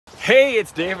Hey,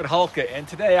 it's David Hulka, and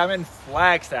today I'm in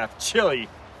Flagstaff, chilly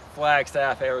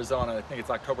Flagstaff, Arizona. I think it's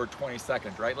October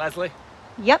 22nd, right, Leslie?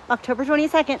 Yep, October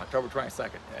 22nd. October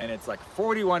 22nd, and it's like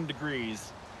 41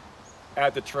 degrees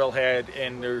at the trailhead,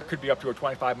 and there could be up to a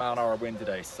 25-mile-an-hour wind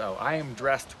today. So I am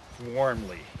dressed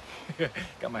warmly.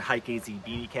 Got my Hike AZ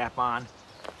beanie cap on.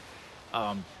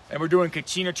 And we're doing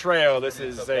Kachina Trail. This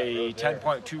is a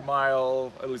 10.2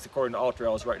 mile, at least according to All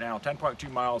Trails right now,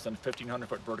 10.2 miles and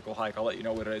 1,500-foot vertical hike. I'll let you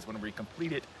know what it is when we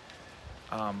complete it.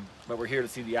 But we're here to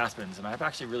see the aspens, and I've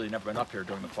actually really never been up here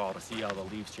during the fall to see how the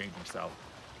leaves changing. So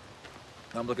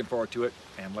I'm looking forward to it,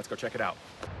 and let's go check it out.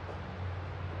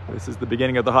 This is the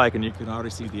beginning of the hike, and you can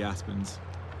already see the aspens.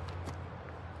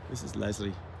 This is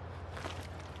Leslie.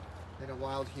 And a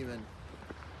wild human.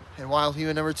 And wild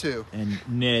human number 2. And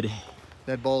Ned.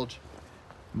 Ned Bulge.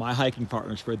 My hiking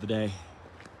partners for the day.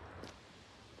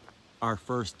 Our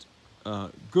first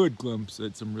good glimpse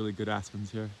at some really good aspens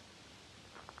here.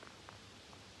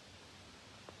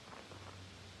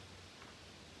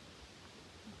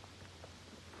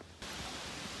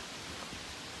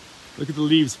 Look at the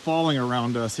leaves falling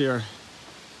around us here.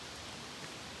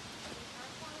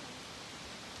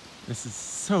 This is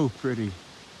so pretty.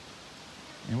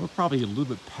 And we're probably a little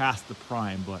bit past the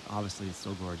prime, but obviously it's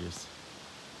still gorgeous.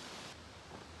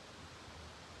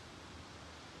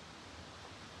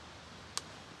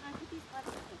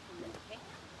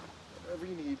 Whatever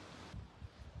you need.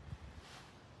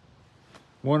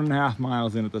 1.5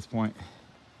 miles in at this point.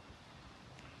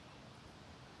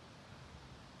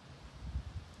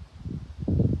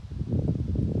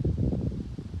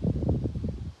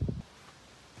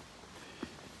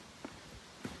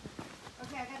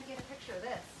 Okay, I gotta get a picture of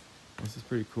this. This is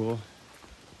pretty cool.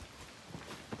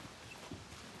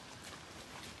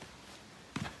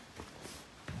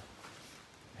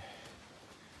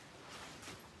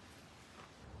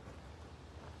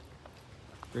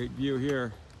 Great view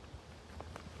here.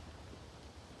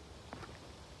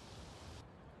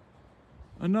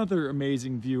 Another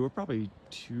amazing view. We're probably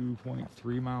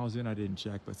 2.3 miles in. I didn't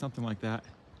check, but something like that.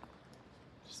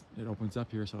 It opens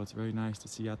up here, so it's very nice to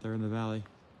see out there in the valley.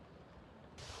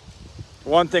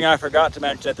 One thing I forgot to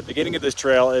mention at the beginning of this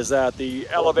trail is that the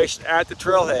elevation at the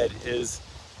trailhead is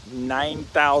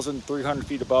 9,300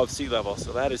 feet above sea level,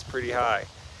 so that is pretty high.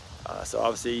 So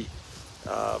obviously,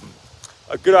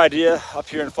 a good idea up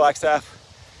here in Flagstaff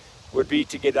would be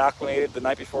to get acclimated the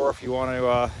night before if you want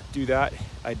to do that.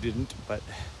 I didn't, but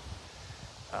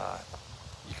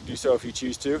you can do so if you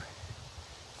choose to.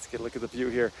 Let's get a look at the view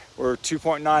here. We're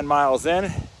 2.9 miles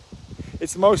in.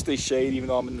 It's mostly shade, even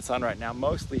though I'm in the sun right now,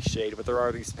 mostly shade, but there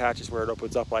are these patches where it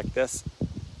opens up like this.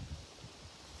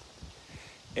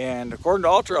 And according to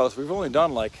All Trails, we've only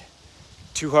done like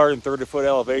 230-foot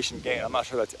elevation gain. I'm not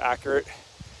sure that's accurate.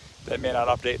 That may not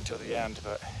update until the end,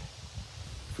 but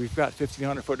if we've got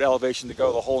 1,500-foot elevation to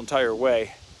go the whole entire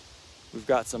way, we've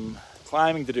got some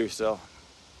climbing to do still.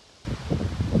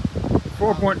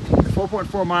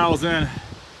 4.4 miles in.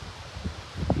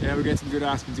 Yeah, we're getting some good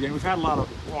aspens again. We've had a lot of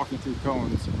walking through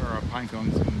cones, or pine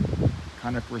cones and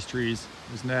coniferous trees.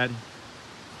 There's Ned.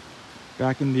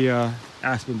 Back in the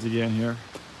aspens again here.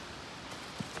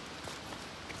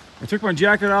 I took my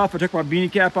jacket off, I took my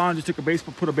beanie cap on, just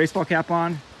put a baseball cap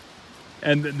on.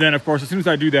 And then, of course, as soon as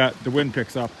I do that, the wind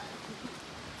picks up.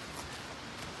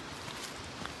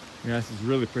 Yeah, this is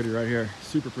really pretty right here.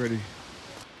 Super pretty.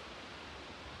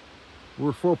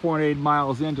 We're 4.8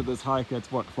 miles into this hike.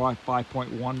 That's what,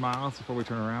 5.1 miles before we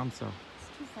turn around, so.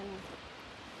 It's too funny.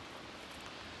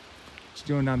 What you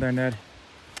doing down there, Ned?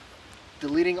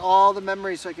 Deleting all the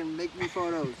memories so I can make new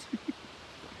photos.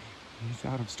 He's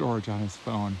out of storage on his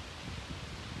phone.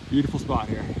 Beautiful spot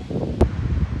here.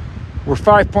 We're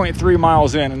 5.3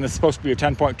 miles in, and this is supposed to be a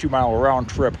 10.2 mile round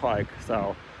trip hike.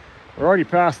 So we're already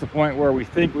past the point where we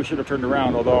think we should have turned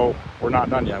around, although we're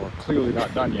not done yet. We're clearly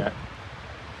not done yet.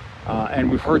 And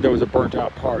we've heard there was a burnt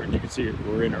out part, and you can see it.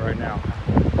 We're in it right now.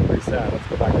 Pretty sad. Let's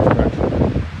go back this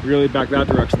direction. Really back that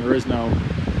direction. There is no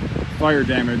fire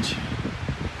damage.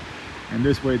 And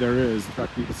this way there is. In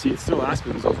fact, you can see it's still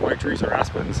aspens. Those white trees are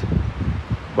aspens,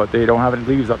 but they don't have any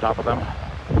leaves on top of them.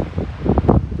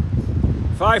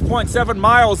 5.7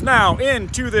 miles now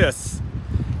into this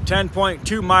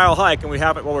 10.2 mile hike, and we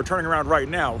have it while we're turning around right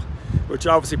now, which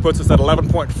obviously puts us at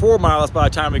 11.4 miles by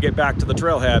the time we get back to the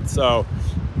trailhead. So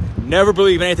never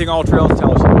believe anything All Trails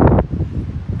tells you.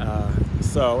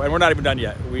 And we're not even done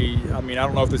yet. I mean, I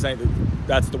don't know if there's anything,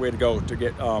 that's the way to go to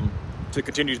get, to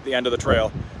continue to the end of the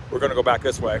trail. We're gonna go back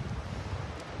this way.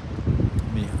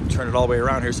 Let me turn it all the way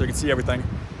around here so you can see everything.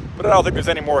 But I don't think there's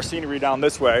any more scenery down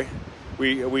this way.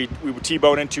 we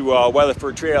T-bone into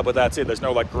Weatherford Trail, but that's it. There's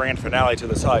no like grand finale to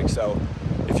this hike. So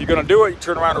if you're gonna do it, you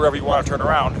turn around wherever you want to turn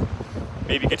around.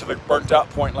 Maybe get to the burnt out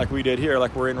point like we did here,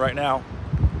 like we're in right now.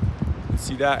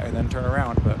 See that, and then turn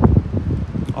around.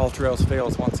 But all trails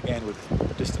fails once again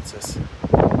with distances.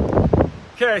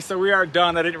 Okay, so we are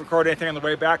done. I didn't record anything on the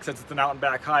way back since it's an out and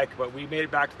back hike, but we made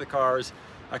it back to the cars.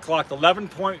 I clocked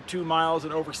 11.2 miles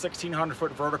and over 1,600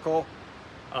 foot vertical.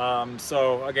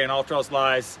 So again, all trails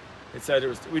lies. It said it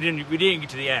was, we didn't get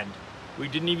to the end. We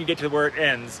didn't even get to where it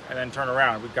ends and then turn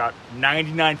around. We got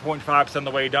 99.5% of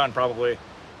the way done probably,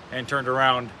 and turned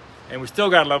around, and we still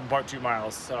got 11.2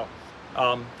 miles. So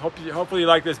hopefully you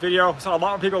like this video. I saw a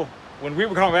lot of people when we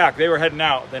were coming back, they were heading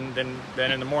out than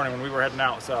in the morning when we were heading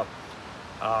out. So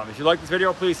if you like this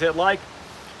video, please hit like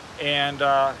and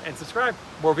subscribe.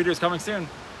 More videos coming soon.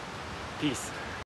 Peace.